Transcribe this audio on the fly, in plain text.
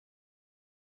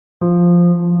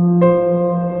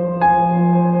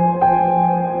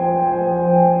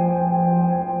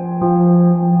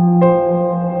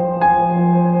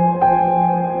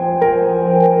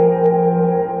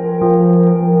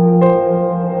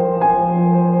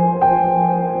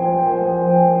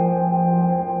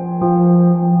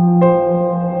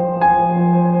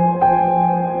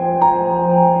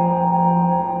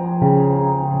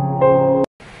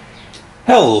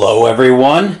Hello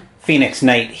everyone, Phoenix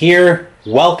Knight here.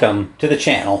 Welcome to the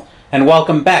channel, and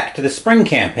welcome back to the spring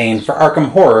campaign for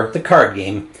Arkham Horror, the card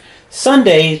game.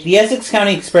 Sunday, the Essex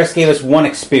County Express gave us one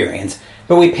experience,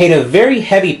 but we paid a very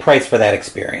heavy price for that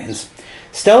experience.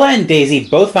 Stella and Daisy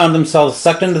both found themselves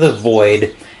sucked into the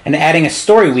void and adding a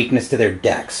story weakness to their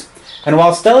decks. And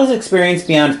while Stella's experience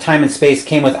beyond time and space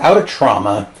came without a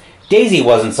trauma, Daisy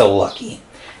wasn't so lucky.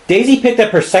 Daisy picked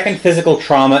up her second physical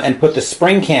trauma and put the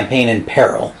spring campaign in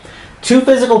peril. 2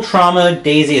 physical trauma,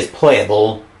 Daisy is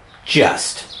playable,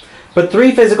 just. But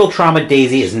 3 physical trauma,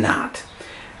 Daisy is not.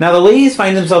 Now the ladies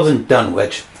find themselves in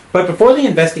Dunwich, but before they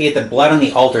investigate the blood on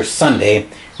the altar Sunday,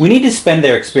 we need to spend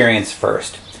their experience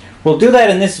first. We'll do that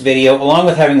in this video, along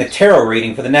with having the tarot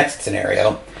reading for the next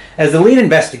scenario. As the lead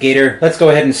investigator, let's go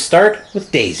ahead and start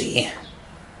with Daisy.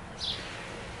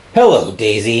 Hello,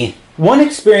 Daisy. One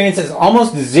experience is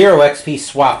almost 0 XP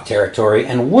swap territory,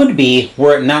 and would be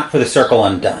were it not for the Circle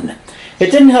Undone.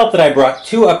 It didn't help that I brought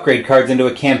 2 upgrade cards into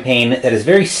a campaign that is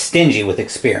very stingy with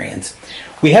experience.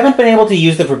 We haven't been able to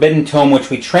use the Forbidden Tome, which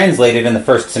we translated in the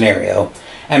first scenario,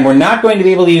 and we're not going to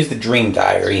be able to use the Dream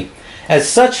Diary. As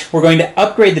such, we're going to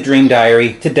upgrade the Dream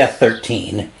Diary to Death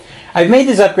 13. I've made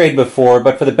this upgrade before,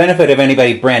 but for the benefit of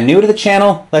anybody brand new to the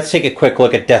channel, let's take a quick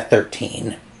look at Death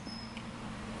 13.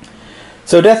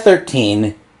 So Death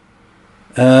 13,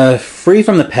 free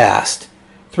from the past,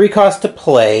 3 cost to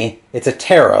play, it's a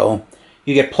tarot,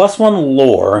 you get +1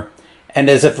 lore, and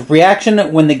as a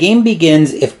reaction, when the game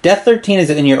begins, if Death 13 is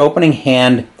in your opening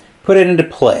hand, put it into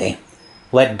play,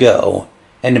 let go,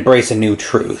 and embrace a new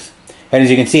truth. And as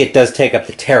you can see, it does take up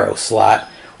the tarot slot,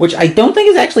 which I don't think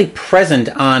is actually present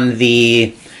on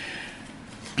the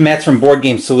mats from Board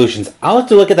Game Solutions. I'll have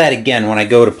to look at that again when I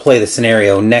go to play the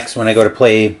scenario next, when I go to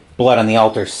play Blood on the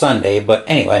Altar Sunday. But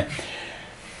anyway,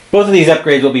 both of these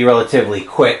upgrades will be relatively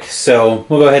quick, so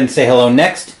we'll go ahead and say hello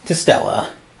next to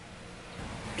Stella.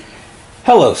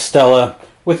 Hello, Stella.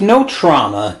 With no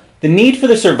trauma, the need for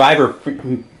the Survivor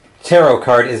tarot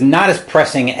card is not as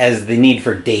pressing as the need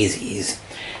for Daisy's.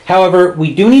 However,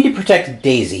 we do need to protect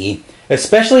Daisy,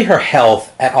 especially her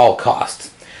health, at all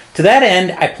costs. To that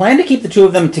end, I plan to keep the 2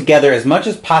 of them together as much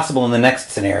as possible in the next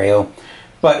scenario,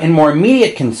 but in more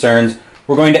immediate concerns,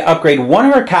 we're going to upgrade one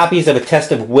of our copies of a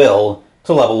Test of Will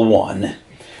to level 1.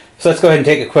 So let's go ahead and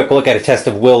take a quick look at a Test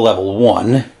of Will level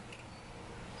 1.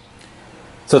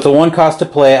 So it's a 1 cost to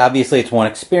play, obviously it's 1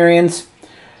 experience.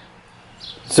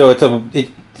 So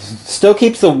it still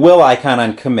keeps the Will icon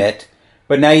on commit,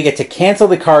 but now you get to cancel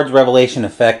the card's revelation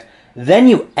effect, then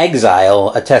you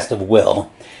exile a Test of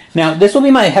Will. Now, this will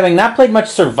be my, having not played much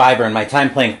Survivor in my time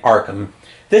playing Arkham,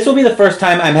 this will be the first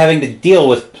time I'm having to deal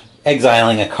with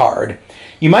exiling a card.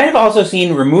 You might have also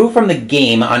seen remove from the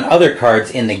game on other cards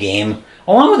in the game,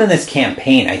 along with in this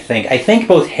campaign, I think. I think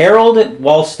both Harold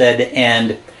Walstead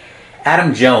and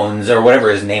Adam Jones, or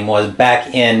whatever his name was,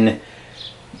 back in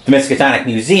the Miskatonic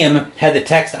Museum, had the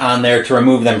text on there to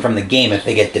remove them from the game if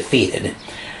they get defeated.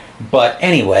 But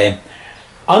anyway,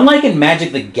 unlike in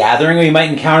Magic the Gathering where you might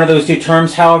encounter those 2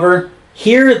 terms, however,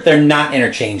 here they're not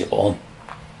interchangeable.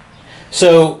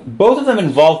 So both of them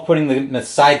involve putting them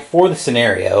aside for the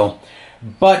scenario,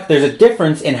 but there's a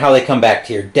difference in how they come back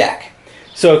to your deck.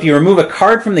 So if you remove a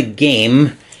card from the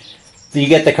game, you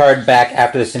get the card back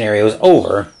after the scenario is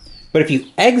over. But if you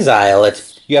exile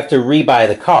it, you have to rebuy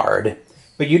the card.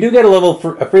 But you do get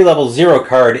a free level 0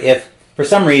 card if, for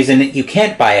some reason, you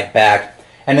can't buy it back.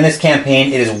 And in this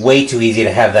campaign, it is way too easy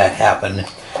to have that happen.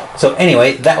 So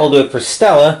anyway, that will do it for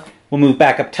Stella. We'll move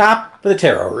back up top for the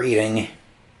tarot reading.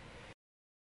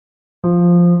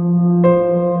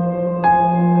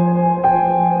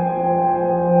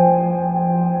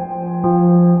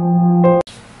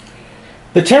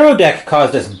 The tarot deck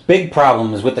caused us big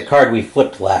problems with the card we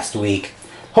flipped last week.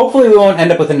 Hopefully we won't end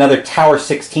up with another Tower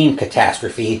 16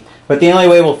 catastrophe, but the only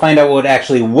way we'll find out what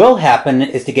actually will happen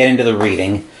is to get into the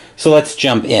reading. So let's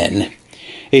jump in.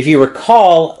 If you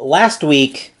recall, last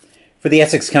week for the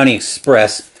Essex County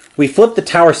Express, we flipped the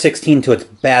Tower 16 to its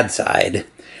bad side.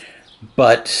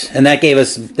 And that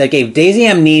gave Daisy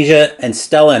amnesia and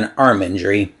Stella an arm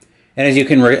injury. And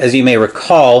as you may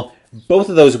recall, both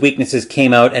of those weaknesses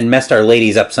came out and messed our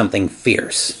ladies up something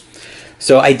fierce.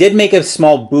 So I did make a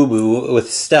small boo-boo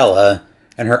with Stella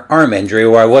and her arm injury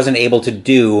where I wasn't able to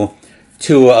do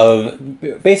 2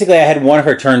 of... Basically, I had one of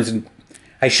her turns...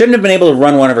 I shouldn't have been able to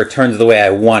run one of her turns the way I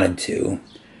wanted to.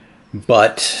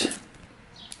 But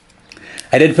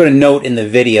I did put a note in the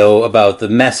video about the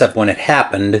mess-up when it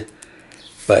happened.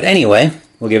 But anyway,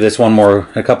 we'll give this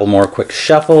a couple more quick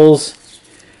shuffles.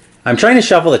 I'm trying to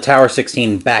shuffle the Tower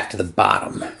 16 back to the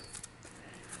bottom.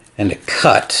 And to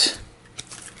cut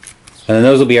And then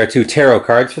those will be our 2 tarot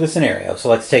cards for the scenario. So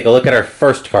let's take a look at our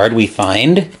first card. We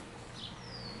find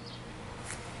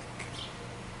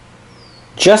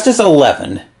Justice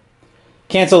 11.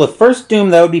 Cancel the first doom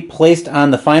that would be placed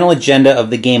on the final agenda of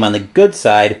the game on the good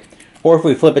side, or if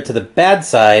we flip it to the bad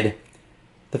side,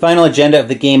 the final agenda of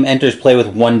the game enters play with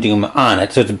 1 doom on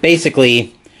it. So it's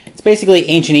basically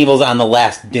Ancient Evils on the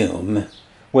last doom,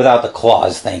 without the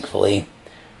clause, thankfully.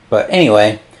 But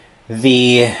anyway,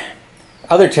 the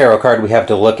other tarot card we have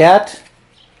to look at,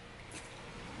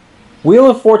 Wheel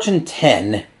of Fortune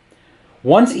 10.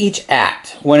 Once each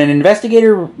act, when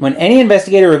any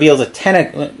investigator reveals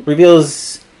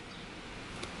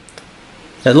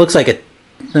that looks like a,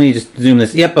 let me just zoom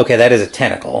this. Yep, okay, that is a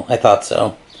tentacle. I thought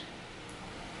so.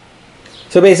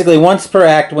 So basically, once per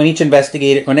act, when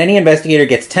any investigator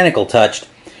gets tentacle touched,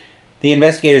 the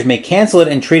investigators may cancel it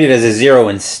and treat it as a 0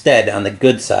 instead on the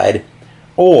good side.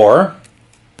 Or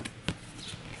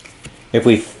if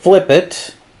we flip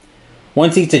it,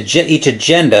 once each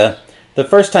agenda, the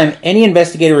first time any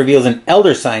investigator reveals an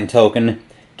Elder Sign token,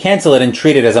 cancel it and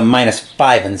treat it as a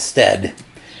 -5 instead.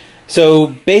 So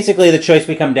basically the choice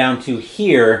we come down to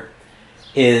here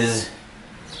is,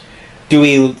 do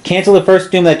we cancel the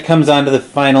first doom that comes onto the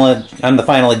final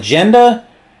agenda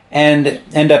and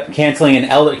end up canceling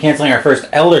our first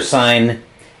Elder Sign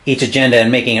each agenda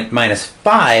and making it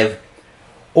 -5,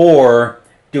 or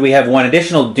do we have 1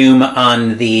 additional doom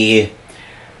on the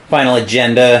final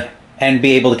agenda and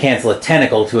be able to cancel a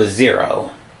tentacle to a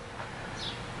 0?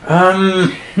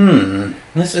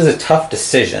 This is a tough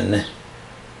decision.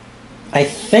 I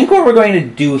think what we're going to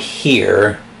do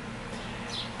here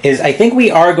is I think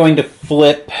we are going to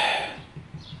flip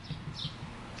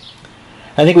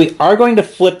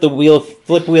the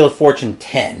Wheel of Fortune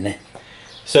 10.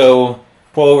 So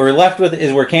what we're left with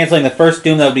is we're canceling the first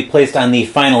doom that would be placed on the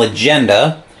final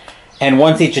agenda, and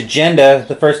once each agenda,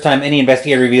 the first time any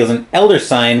investigator reveals an Elder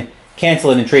Sign,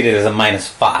 cancel it and treat it as a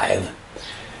 -5.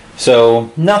 So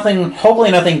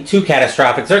hopefully nothing too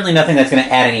catastrophic. Certainly nothing that's going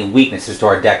to add any weaknesses to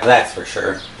our deck, that's for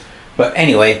sure. But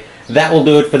anyway, that will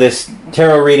do it for this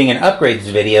tarot reading and upgrades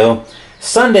video.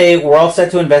 Sunday, we're all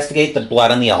set to investigate the blood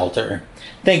on the altar.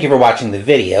 Thank you for watching the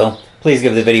video. Please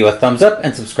give the video a thumbs up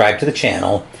and subscribe to the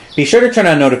channel. Be sure to turn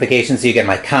on notifications so you get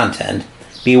my content.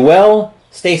 Be well,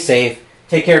 stay safe,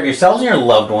 take care of yourselves and your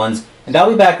loved ones, and I'll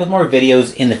be back with more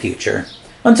videos in the future.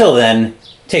 Until then,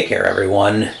 take care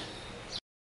everyone.